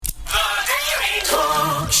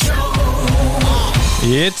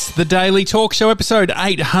It's the Daily Talk Show, episode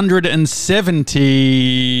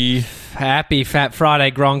 870. Happy Fat Friday,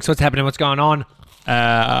 Gronks. What's happening? What's going on?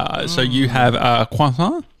 So you have a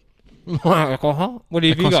croissant? What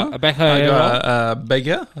have you got? A baker? I got a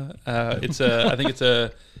bagel. I think it's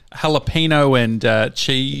a jalapeno and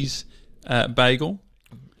cheese bagel.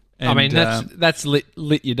 And, I mean, that's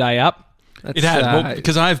lit your day up. That's, it has,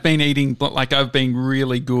 because I've been eating, I've been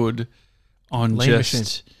really good on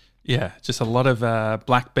just a lot of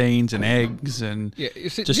black beans and eggs and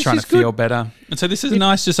just trying to feel better. And so this is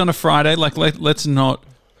nice just on a Friday. Let's not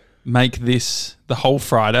make this the whole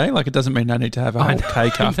Friday. It doesn't mean I need to have a whole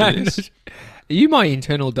cake after this. Are you my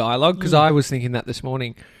internal dialogue? Because I was thinking that this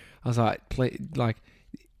morning. I was like,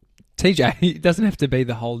 TJ, it doesn't have to be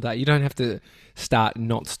the whole day. You don't have to start and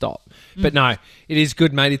not stop. But no, it is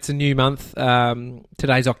good, mate. It's a new month.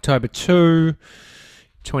 Today's October 2,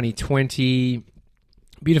 2020.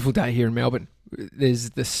 Beautiful day here in Melbourne.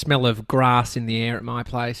 There's the smell of grass in the air at my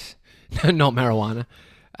place. Not marijuana.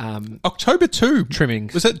 October 2.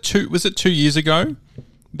 Trimmings. Was it 2 years ago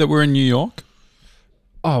that we're in New York?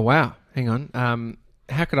 Oh, wow. Hang on.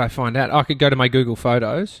 How could I find out? I could go to my Google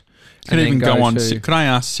Photos. Could even go on. Could I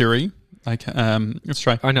ask Siri? Let's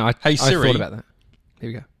try. I know. Hey, Siri. I thought about that. Here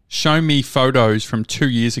we go. Show me photos from 2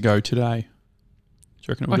 years ago today. Do you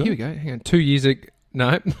reckon it will do here we go. Hang on. 2 years ago.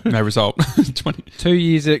 No. No result. 20. 2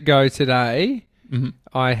 years ago today,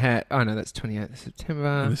 I had... Oh, no, that's 28th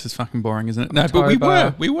September. This is fucking boring, isn't it? No, October.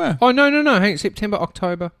 but we were. Oh, no. Hang on. September,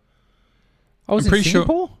 October. I was in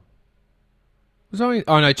Singapore? Sure. Was I...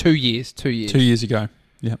 Oh, no, 2 years. 2 years. 2 years ago.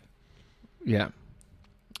 Yep. Yeah.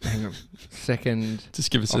 Hang on. Second... Just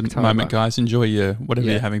give us October. a moment, guys. Enjoy your whatever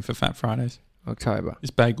you're having for Fat Fridays. October. This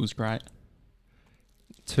bagel's great.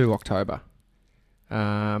 2 October.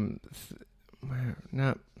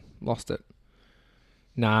 No, lost it.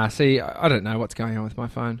 Nah, see, I don't know what's going on with my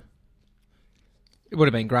phone. It would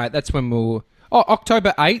have been great. That's when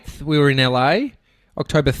October 8th, we were in LA.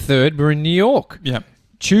 October 3rd, we were in New York. Yep.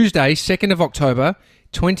 Tuesday, 2nd of October,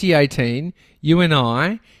 2018, you and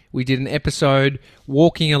I, we did an episode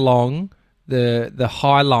walking along the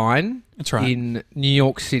High Line. That's right. In New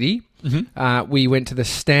York City. We went to the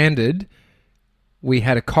Standard. We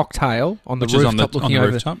had a cocktail on the rooftop, looking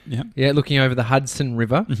over the Hudson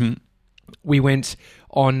River. Mm-hmm. We went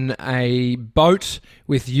on a boat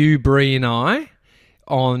with you, Bree, and I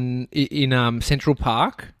in Central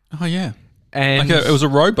Park. Oh yeah, and it was a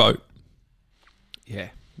rowboat. Yeah,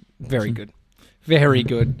 very good, very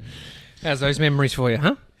good. How's those memories for you,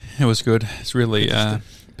 huh? It was good. It's really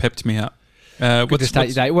pepped me up. Good to start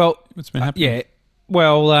your day. Well, what's been happening? Yeah,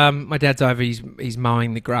 well, my dad's over. He's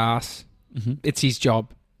mowing the grass. Mm-hmm. It's his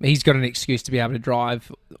job. He's got an excuse to be able to drive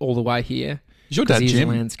all the way here. Is your dad Jim?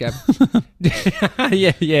 Landscape.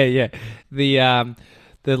 Yeah. The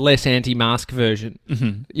less anti-mask version.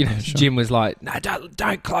 Mm-hmm. Sure. Jim was like, "No,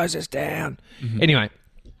 don't close us down." Mm-hmm. Anyway,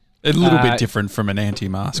 a little bit different from an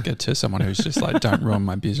anti-masker to someone who's just like, "Don't ruin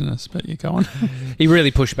my business." But you go on. He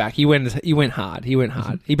really pushed back. He went hard. He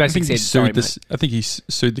basically said, "Sorry, mate." I think he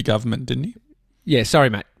sued the government, didn't he? Yeah, sorry,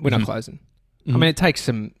 mate. We're not closing. I mean, it takes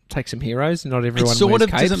some heroes. Not everyone wears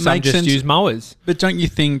capes. Doesn't make just sense. Use mowers. But don't you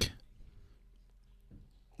think,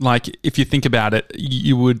 if you think about it,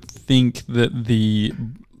 you would think that the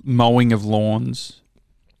mowing of lawns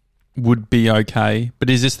would be okay.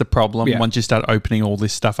 But is this the problem? Yeah. Once you start opening all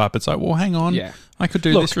this stuff up, it's like, well, hang on. Yeah. I could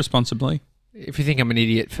do this responsibly. If you think I'm an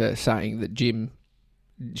idiot for saying that Jim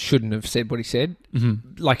shouldn't have said what he said,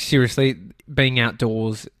 seriously, being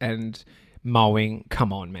outdoors and mowing,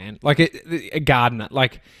 come on, man. A gardener,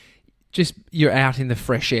 just you're out in the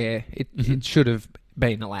fresh air. It should have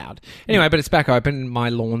been allowed. Anyway, but it's back open. My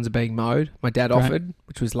lawns are being mowed. My dad offered,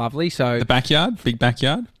 which was lovely. So the backyard, big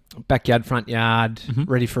backyard? Backyard, front yard,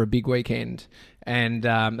 ready for a big weekend. And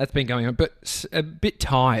that's been going on. But a bit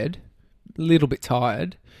tired, a little bit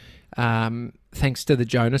tired, thanks to the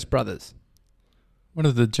Jonas Brothers. Why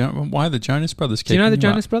are the Jonas Brothers keeping Do you know the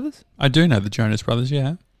Jonas Brothers? I do know the Jonas Brothers,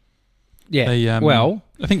 yeah. Yeah, I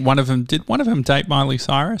think one of them date Miley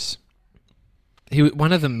Cyrus?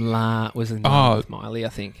 One of them was in love with Miley, I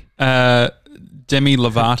think. Demi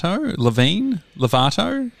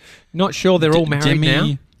Lovato? Not sure. They're all married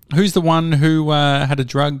now. Who's the one who had a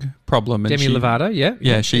drug problem? Demi Lovato, yeah.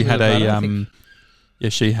 Yeah, she had a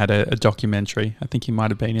documentary. I think he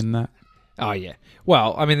might have been in that. Oh yeah.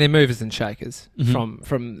 Well, I mean, they're movers and shakers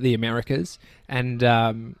from the Americas, and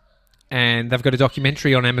they've got a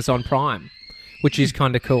documentary on Amazon Prime, which is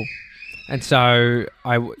kind of cool. And so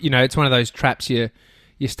it's one of those traps you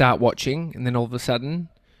start watching, and then all of a sudden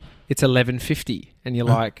it's 11:50, and you're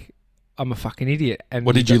like, I'm a fucking idiot. And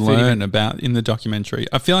what did you learn about in the documentary?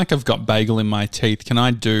 I feel like I've got bagel in my teeth. Can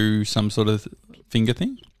I do some sort of finger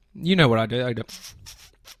thing? You know what I do.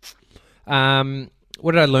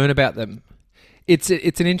 What did I learn about them? It's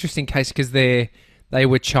an interesting case because they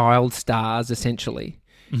were child stars essentially,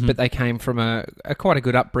 but they came from a quite a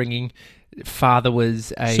good upbringing. Father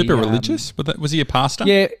was a super religious. Was he a pastor?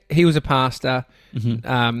 Yeah, he was a pastor,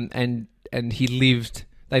 and he lived.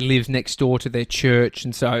 They lived next door to their church,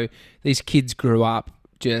 and so these kids grew up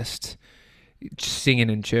just singing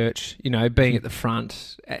in church, being at the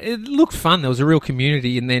front. It looked fun. There was a real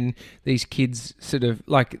community, and then these kids sort of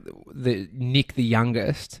like Nick, the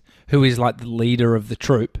youngest, who is like the leader of the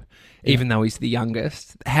troop, even though he's the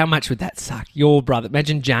youngest. How much would that suck? Your brother.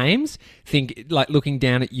 Imagine James looking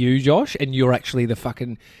down at you, Josh, and you're actually the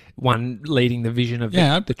fucking one leading the vision of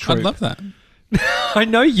the troop. I'd love that. I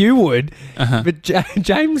know you would, but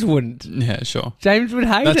James wouldn't. Yeah, sure. James would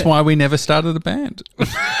hate it. That's why we never started a band.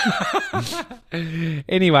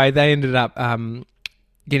 Anyway, they ended up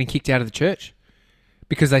getting kicked out of the church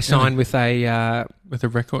because they signed with a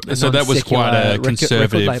record. So that was quite a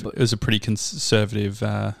conservative. It was a pretty conservative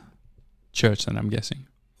church, then I'm guessing.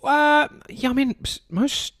 Yeah, I mean,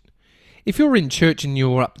 if you're in church and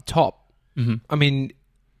you're up the top, I mean,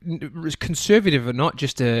 conservative or not,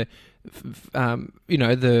 just the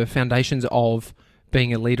foundations of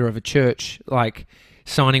being a leader of a church, like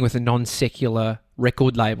signing with a non-secular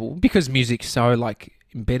record label, because music's so like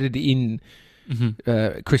embedded in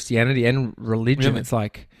Christianity and religion. Really? It's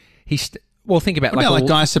like think about like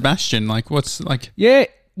Guy Sebastian. Like what's like? Yeah.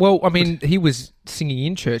 Well, I mean, he was singing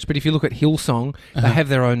in church, but if you look at Hillsong, they have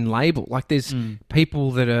their own label. Like there's people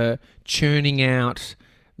that are churning out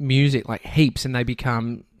music like heaps, and they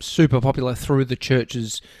become super popular through the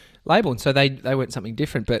church's label, and so they went something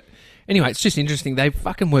different. But anyway, it's just interesting. They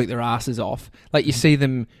fucking work their asses off. Like you see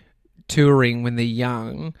them touring when they're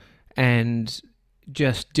young and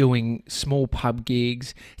just doing small pub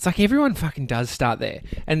gigs. It's like everyone fucking does start there.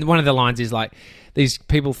 And one of the lines is like, these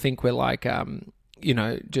people think we're like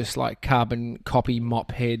just like carbon copy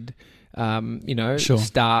mop head stars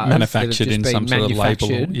manufactured in some sort of label.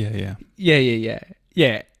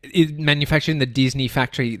 Yeah. Manufactured in the Disney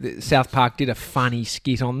factory. South Park did a funny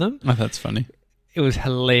skit on them. Oh, that's funny. It was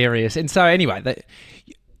hilarious. And so anyway,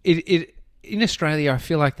 in Australia, I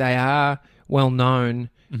feel like they are well known,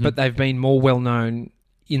 but they've been more well known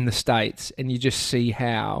in the States, and you just see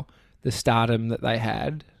how the stardom that they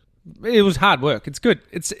had. It was hard work. It's good.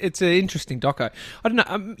 It's an interesting doco. I don't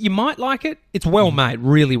know. You might like it. It's well made,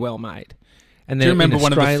 really well made. And do you remember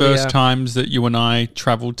one of the first times that you and I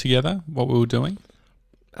travelled together? What we were doing?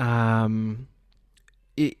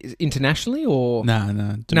 Internationally or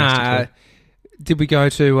no, domestically. Did we go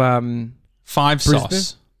to Five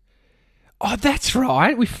Sauce? Oh, that's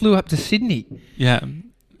right. We flew up to Sydney. Yeah,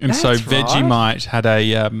 and so Vegemite had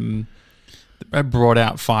brought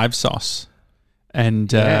out Five Sauce,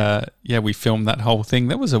 and we filmed that whole thing.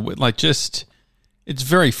 That was it's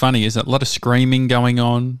very funny, isn't it? A lot of screaming going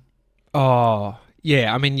on. Oh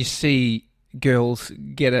yeah, I mean you see girls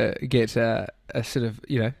get a sort of,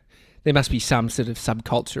 there must be some sort of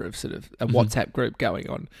subculture of sort of a WhatsApp group going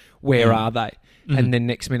on. Where are they? And then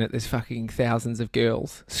next minute there's fucking thousands of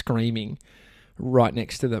girls screaming right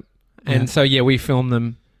next to them. And so we film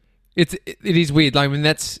them. It is weird. Like, I mean,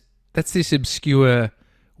 that's this obscure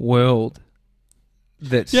world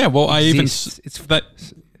that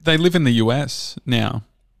they live in the US now.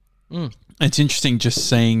 It's interesting just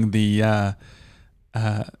seeing the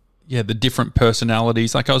different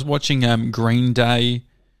personalities. Like I was watching Green Day.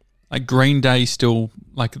 Like Green Day still,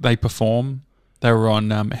 like they perform. They were on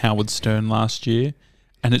Howard Stern last year.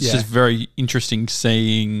 And it's just very interesting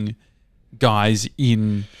seeing guys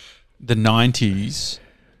in the 90s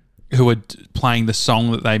who are playing the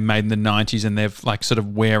song that they made in the 90s, and they're like sort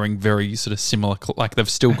of wearing very sort of similar, like they've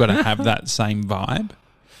still got to have that same vibe.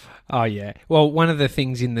 Oh yeah. Well, one of the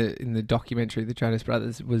things in the documentary, the Jonas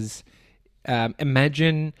Brothers, was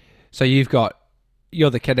imagine. So you're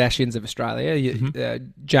the Kardashians of Australia.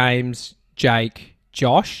 James, Jake,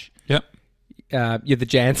 Josh. Yep. You're the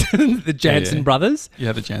Jansen brothers.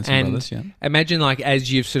 Yeah, the Jansen brothers. Yeah. Imagine like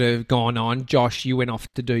as you've sort of gone on, Josh, you went off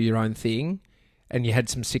to do your own thing, and you had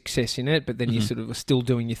some success in it, but then you sort of were still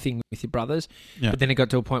doing your thing with your brothers. Yeah. But then it got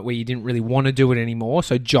to a point where you didn't really want to do it anymore.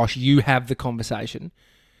 So Josh, you have the conversation.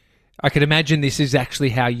 I could imagine this is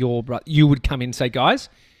actually how you would come in and say, guys,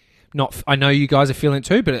 I know you guys are feeling it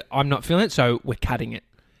too, but I'm not feeling it, so we're cutting it.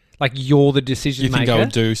 Like you're the decision maker. You think I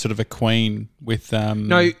would do sort of a Queen with...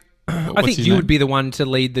 No, I think you would be the one to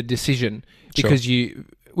lead the decision because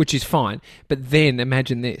which is fine. But then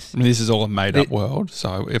imagine this. I mean, this is all a made-up world,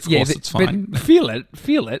 so of course it's fine. But feel it.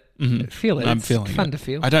 Mm-hmm. Feel it. I'm it's feeling fun it. to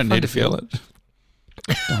feel. I don't need to feel it.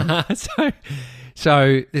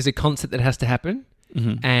 So there's a concert that has to happen,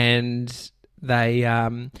 mm-hmm. and they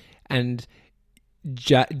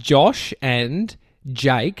Josh and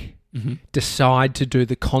Jake mm-hmm. decide to do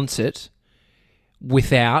the concert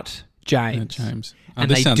without James. Yeah, James. And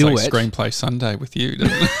this they sounds do like it. Screenplay Sunday with you,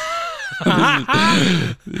 doesn't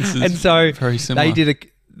it? This is and so very similar.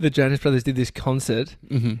 the Jonas Brothers did this concert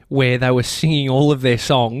mm-hmm. where they were singing all of their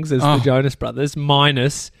songs as the Jonas Brothers,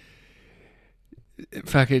 minus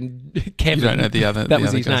fucking Kevin. You don't know the other. That the was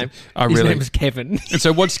other his guys. name. Oh, His really? name was Kevin. And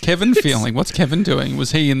so, what's Kevin feeling? What's Kevin doing?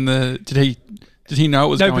 Was he in the? Did he know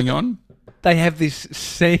what was going on? They have this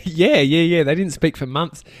scene. Yeah. They didn't speak for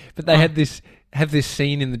months, but they have this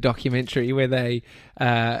scene in the documentary where they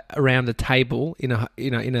around a table in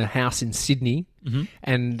a house in Sydney, mm-hmm.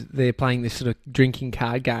 and they're playing this sort of drinking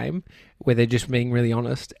card game where they're just being really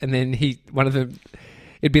honest. And then one of them,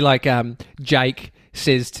 it'd be like Jake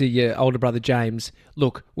says to your older brother James,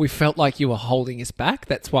 "Look, we felt like you were holding us back.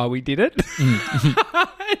 That's why we did it."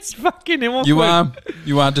 Mm-hmm. It's fucking awkward.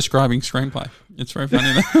 You are describing Screenplay. It's very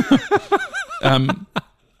funny.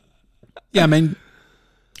 Yeah, I mean,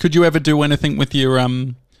 could you ever do anything with your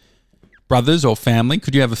brothers or family?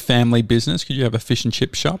 Could you have a family business? Could you have a fish and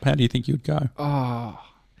chip shop? How do you think you'd go? Oh,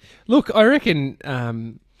 look, I reckon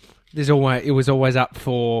it was always up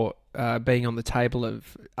for being on the table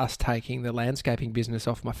of us taking the landscaping business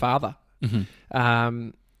off my father. Mm-hmm.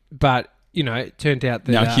 But it turned out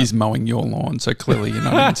that now he's mowing your lawn, so clearly you're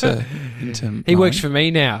not into. He works for me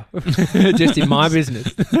now, just in my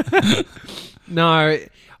business. No,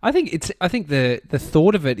 I think the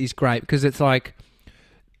thought of it is great because it's like,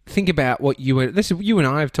 think about what you and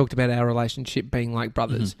I have talked about our relationship being like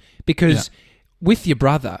brothers, mm-hmm. because with your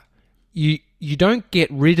brother, you don't get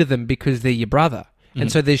rid of them because they're your brother. Mm-hmm.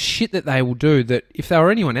 And so there's shit that they will do that if they were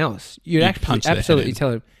anyone else, you'd absolutely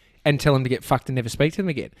tell them to get fucked and never speak to them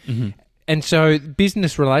again. Mm-hmm. And so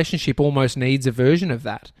business relationship almost needs a version of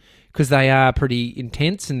that because they are pretty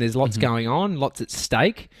intense and there's lots mm-hmm. going on, lots at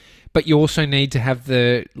stake. But you also need to have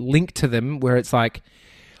the link to them where it's like,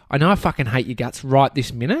 I know I fucking hate your guts right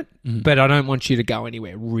this minute, mm-hmm. but I don't want you to go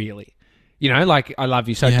anywhere, really. Like, I love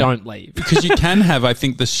you, so don't leave. Because you can have, I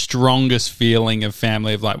think, the strongest feeling of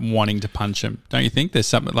family of, like, wanting to punch him. Don't you think? There's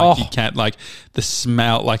something, like, you can't, like, the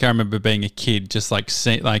smell. Like, I remember being a kid, just, like,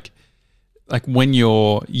 like when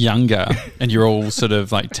you're younger and you're all sort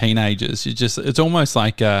of, like, teenagers, it's almost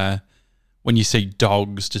like when you see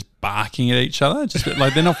dogs just barking at each other. Just,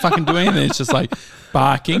 like, they're not fucking doing anything. It's just, like,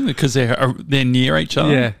 barking because they're near each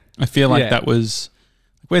other. Yeah. I feel like that was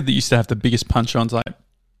where they used to have the biggest punch-ons, like,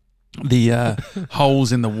 the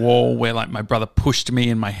holes in the wall where, like, my brother pushed me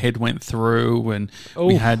and my head went through, and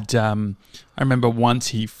we had I remember once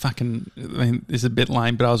he fucking, I mean, this is a bit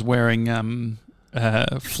lame, but I was wearing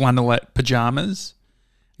flannelette pajamas,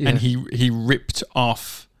 and he ripped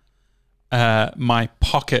off my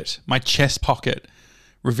chest pocket,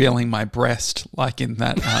 revealing my breast, like in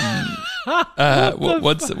that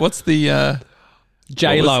what's the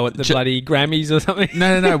J-Lo at the bloody Grammys or something.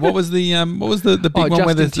 No. What was the big one Justin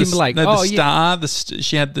where the Timberlake. the star?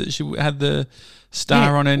 She had the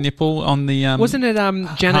star on her nipple on the wasn't it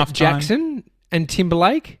Janet Jackson and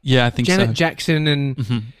Timberlake? Yeah, I think Janet Jackson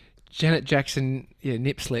and Janet Jackson. Yeah,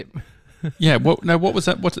 nip slip. Yeah. What was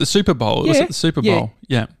that? What's the Super Bowl? Was it the Super Bowl?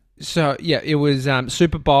 Yeah. So it was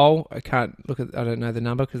Super Bowl. I don't know the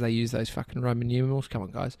number because they use those fucking Roman numerals. Come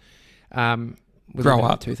on, guys. Grow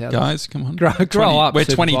up, guys! Come on, grow up. We're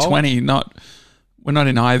 2020, we're not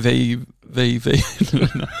in IVVV,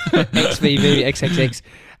 XVV, XXX.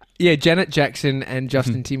 Yeah, Janet Jackson and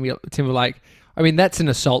Justin Timberlake. I mean, that's an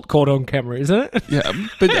assault caught on camera, isn't it? Yeah,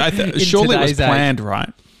 but surely it was planned,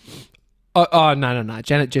 right? Oh no!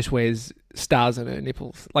 Janet just wears stars on her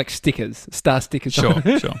nipples, like stickers, star stickers. Sure.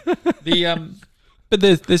 But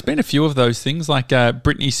there's been a few of those things, like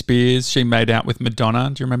Britney Spears. She made out with Madonna.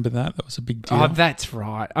 Do you remember that? That was a big deal. Oh, that's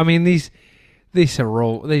right. I mean, these are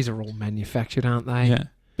all manufactured, aren't they? Yeah.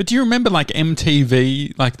 But do you remember, like,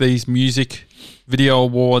 MTV, like these music video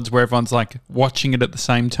awards where everyone's, like, watching it at the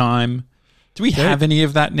same time? Do we have any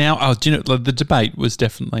of that now? Oh, do you know, the debate was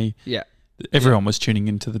definitely... Yeah. Everyone was tuning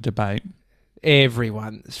into the debate.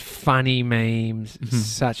 Everyone's funny memes,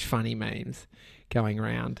 such funny memes going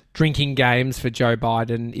around. Drinking games for Joe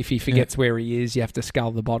Biden. If he forgets where he is, you have to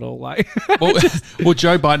scull the bottle. Like, well,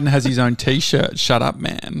 Joe Biden has his own T-shirt, "Shut Up,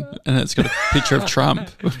 Man," and it's got a picture of Trump.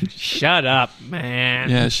 Shut up, man.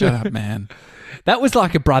 Yeah, shut up, man. That was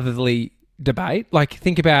like a brotherly debate. Like,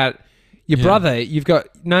 think about Your brother, you've got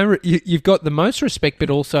you've got the most respect, but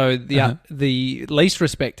also the least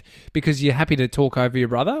respect because you're happy to talk over your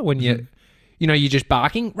brother when you're just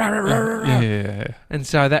barking. Yeah. And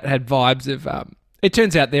so that had vibes of. It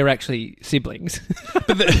turns out they're actually siblings.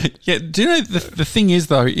 But do you know the thing is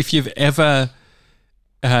though, if you've ever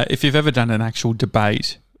done an actual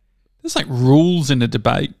debate, there's like rules in a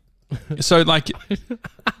debate. So like,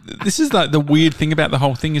 this is like the weird thing about the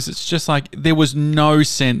whole thing is it's just like there was no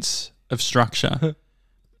sense of structure.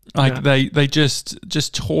 Like they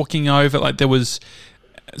just talking over like there was.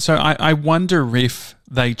 So I wonder if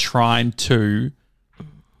they tried to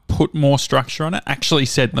put more structure on it. Actually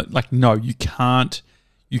said like no, you can't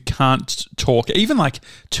talk. Even like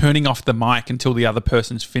turning off the mic until the other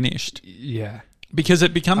person's finished. Yeah. Because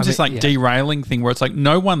it becomes this derailing thing where it's like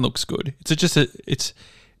no one looks good. As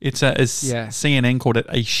CNN called it,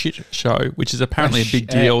 a shit show, which is apparently a big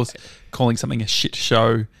deal, calling something a shit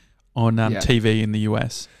show on TV in the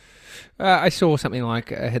US. I saw something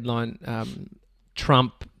like a headline,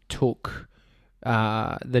 Trump took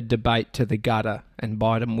the debate to the gutter and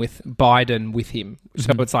Biden with him.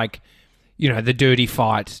 So it's like, the dirty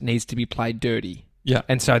fight needs to be played dirty. Yeah.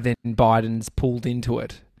 And so then Biden's pulled into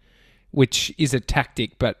it, which is a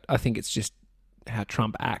tactic, but I think it's just how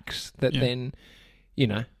Trump acts that then,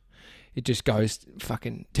 it just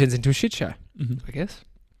turns into a shit show, I guess.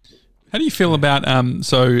 How do you feel about,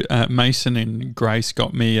 Mason and Grace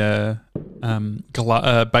got me a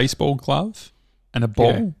baseball glove and a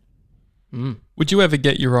ball. Yeah. Mm. Would you ever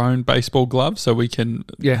get your own baseball glove so we can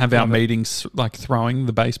have our meetings like throwing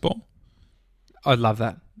the baseball? I'd love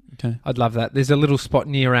that. Okay. I'd love that. There's a little spot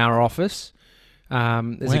near our office.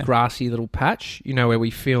 There's a grassy little patch, where we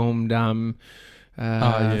filmed Fixo.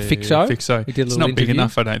 Fixo. We did a it's little not big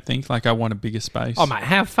enough, I don't think. Like, I want a bigger space. Oh, mate,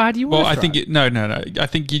 how far do you want to throw? I think... No. I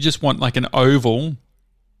think you just want like an oval.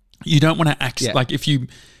 You don't want to act... Like, if you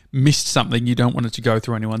missed something, you don't want it to go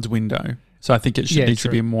through anyone's window. So I think it should need to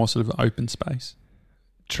be a more sort of open space.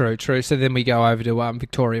 True. So then we go over to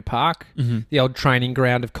Victoria Park, the old training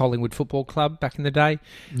ground of Collingwood Football Club back in the day.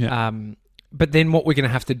 Yeah. But then what we're going to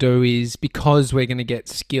have to do is, because we're going to get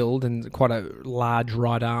skilled and quite a large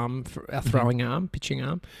right arm, for our throwing arm, pitching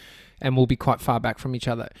arm, and we'll be quite far back from each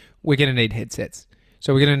other, we're going to need headsets.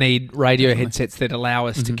 So we're going to need radio headsets that allow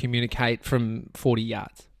us to communicate from 40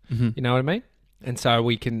 yards. You know what I mean? And so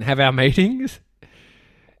we can have our meetings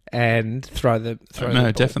and throw the ball.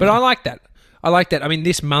 Definitely. But I like that. I mean,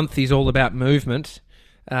 this month is all about movement.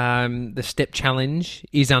 The step challenge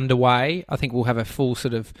is underway. I think we'll have a full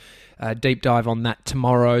sort of deep dive on that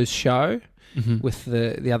tomorrow's show with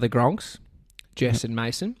the other Gronks, Jess and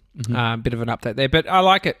Mason. Bit of an update there, but I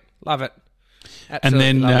like it. Love it. Absolutely.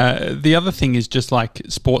 And then the other thing is just like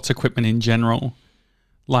sports equipment in general.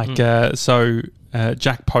 Like,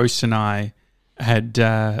 Jack Post and I had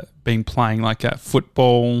been playing like a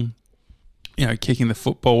football, kicking the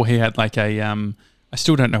football. He had like a, I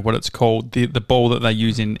still don't know what it's called, the ball that they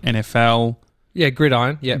use in NFL. Yeah,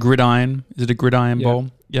 gridiron. Yeah, gridiron. Is it a gridiron ball?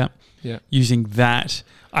 Yeah. Yeah. Using that,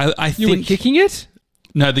 I think you were kicking it.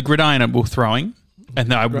 No, the gridiron we're throwing,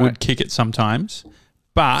 and I would kick it sometimes,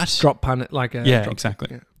 but drop punt it like a exactly.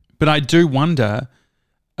 Yeah. But I do wonder.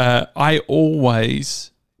 I always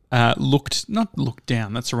not looked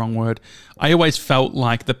down. That's the wrong word. I always felt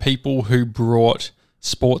like the people who brought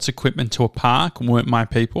sports equipment to a park weren't my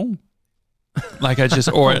people. Like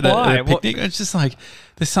or at a picnic. It's just like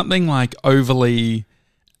there's something like overly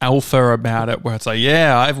alpha about it where it's like,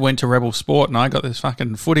 I went to Rebel Sport and I got this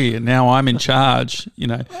fucking footy and now I'm in charge,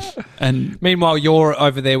 And meanwhile, you're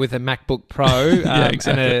over there with a MacBook Pro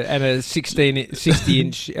exactly. and a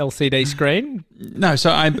 60-inch LCD screen. No,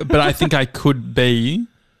 but I think I could be.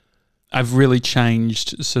 I've really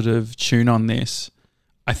changed sort of tune on this.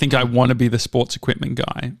 I think I want to be the sports equipment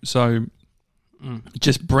guy. So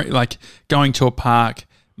just like going to a park.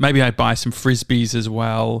 Maybe I buy some Frisbees as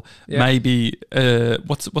well. Yeah. Maybe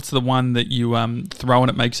what's the one that you throw and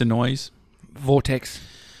it makes a noise? Vortex.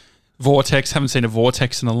 Haven't seen a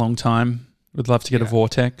Vortex in a long time. Would love to get a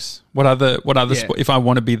Vortex. What other if I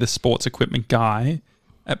want to be the sports equipment guy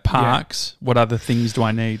at parks, what other things do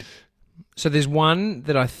I need? So there's one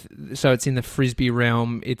that so it's in the Frisbee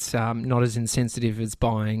realm. It's not as insensitive as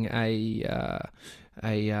buying a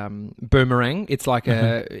boomerang. It's like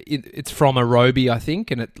it's from Aerobie, I think,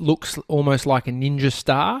 and it looks almost like a ninja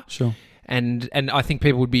star. Sure. And I think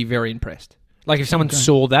people would be very impressed. Like if someone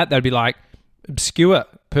saw that, they'd be like, obscure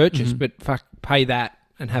purchase, but fuck, pay that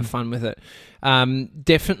and have fun with it.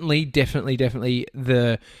 Definitely.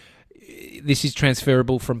 This is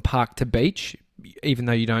transferable from park to beach, even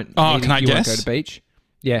though you don't. Oh, can I guess? Won't go to beach.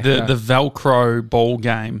 Yeah. The Velcro ball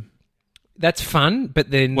game. That's fun,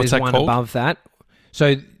 but then What's there's that one called? above that.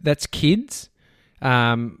 So that's kids.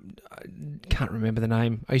 I can't remember the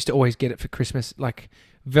name. I used to always get it for Christmas, like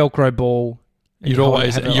Velcro ball.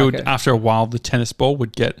 After a while, the tennis ball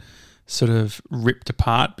would get sort of ripped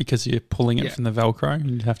apart because you're pulling it from the Velcro and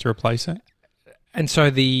you'd have to replace it. And so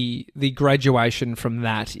the graduation from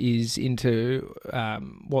that is into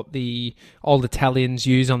what the old Italians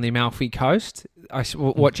use on the Amalfi Coast.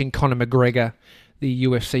 Watching Conor McGregor, the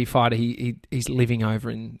UFC fighter, he's living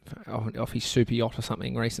over off his super yacht or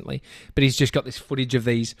something recently, but he's just got this footage of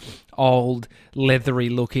these old leathery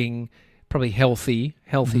looking, probably healthy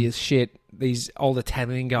as shit. These old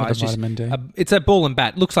Italian guys, it's a ball and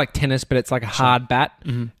bat. Looks like tennis, but it's like a hard bat.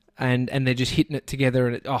 Mm-hmm. And they're just hitting it together.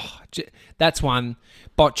 And that's one.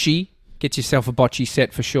 Bocce. Get yourself a bocce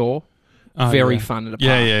set for sure. Very fun at a park.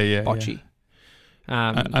 Yeah. Bocce.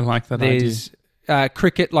 Yeah. I like that there's, idea.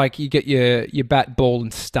 Cricket, like you get your bat, ball,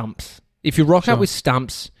 and stumps. If you rock up with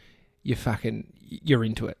stumps, you're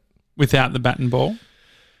into it. Without the bat and ball?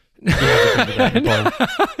 I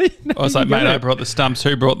was like, mate, I brought the stumps.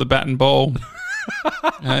 Who brought the bat and ball?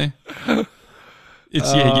 Hey?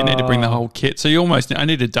 You need to bring the whole kit. So I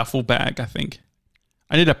need a duffel bag, I think.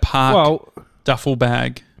 I need a park duffel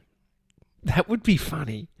bag. That would be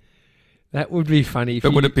funny. But would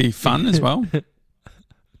it be fun as well?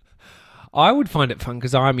 I would find it fun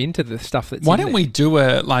because I'm into the stuff that's Why don't we do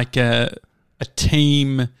a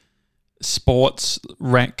team sports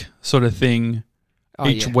rec sort of thing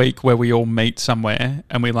each week where we all meet somewhere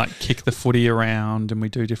and we like kick the footy around and we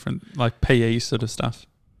do different like PE sort of stuff?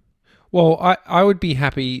 Well, I would be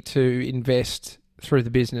happy to invest through the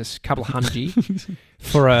business a couple of $100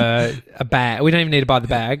 for a bag. We don't even need to buy the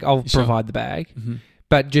bag. I'll provide the bag. Mm-hmm.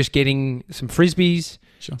 But just getting some Frisbees,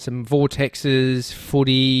 some Vortexes,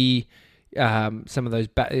 footy, some of those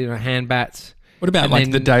hand bats. What about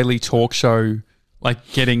the Daily Talk Show,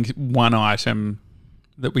 like getting one item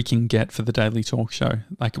that we can get for the Daily Talk Show,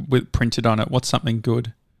 like with printed on it? What's something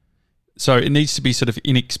good? So it needs to be sort of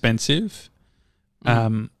inexpensive.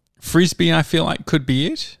 Frisbee, I feel like, could be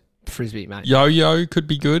it. Frisbee, mate. Yo-yo could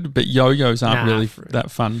be good, but yo-yos aren't really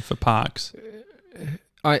that fun for parks.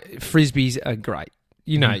 Frisbees are great.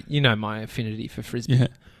 You know my affinity for Frisbee. Yeah.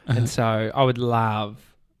 And so I would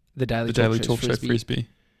love the Daily Talk Show Frisbee.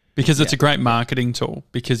 Because it's a great marketing tool.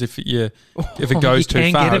 Because if it goes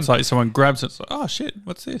too far, it's like someone grabs it, it's like, oh shit,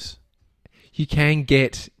 what's this? You can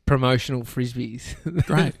get promotional Frisbees.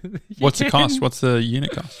 Great. What's the cost? What's the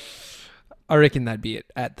unit cost? I reckon they'd be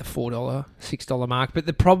at the $4, $6 mark. But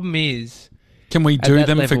the problem is... Can we do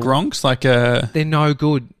them level, for Gronks? They're no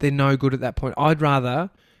good. They're no good at that point. I'd rather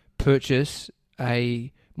purchase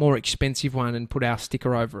a more expensive one and put our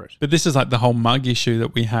sticker over it. But this is like the whole mug issue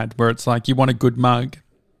that we had where it's like you want a good mug.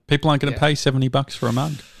 People aren't going to pay $70 for a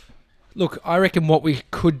mug. Look, I reckon what we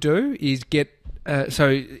could do is get...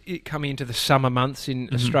 coming into the summer months in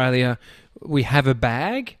Australia, we have a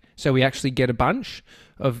bag. So we actually get a bunch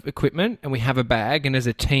of equipment and we have a bag, and as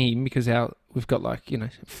a team, because we've got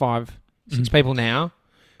 5, 6 people now.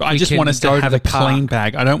 But I just want us to have a clean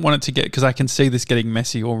bag. I don't want it to get, because I can see this getting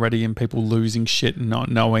messy already and people losing shit and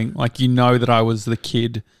not knowing. Like, that I was the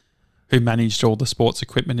kid who managed all the sports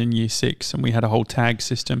equipment in year 6 and we had a whole tag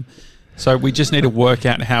system. So we just need to work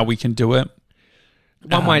out how we can do it.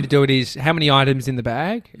 One way to do it is how many items in the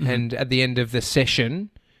bag, and at the end of the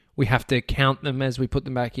session, we have to count them as we put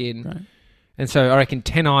them back in. Right. And so I reckon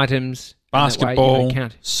 10 items. Basketball,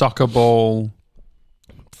 soccer ball,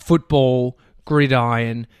 football,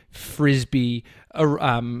 gridiron, frisbee,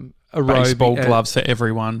 baseball gloves for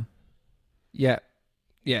everyone. Yeah.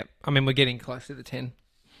 Yeah. I mean, we're getting close to the 10.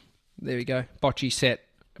 There we go. Bocce set,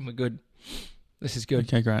 and we're good. This is good.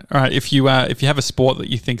 Okay, great. All right. If you have a sport that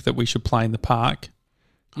you think that we should play in the park,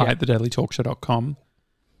 at thedailytalkshow.com.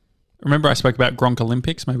 Remember I spoke about Gronk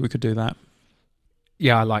Olympics? Maybe we could do that.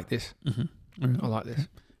 Yeah, I like this. Mm-hmm. I like this.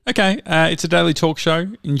 Okay, it's a Daily Talk Show.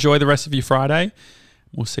 Enjoy the rest of your Friday.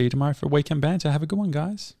 We'll see you tomorrow for Weekend Banter. Have a good one,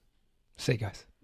 guys. See you guys.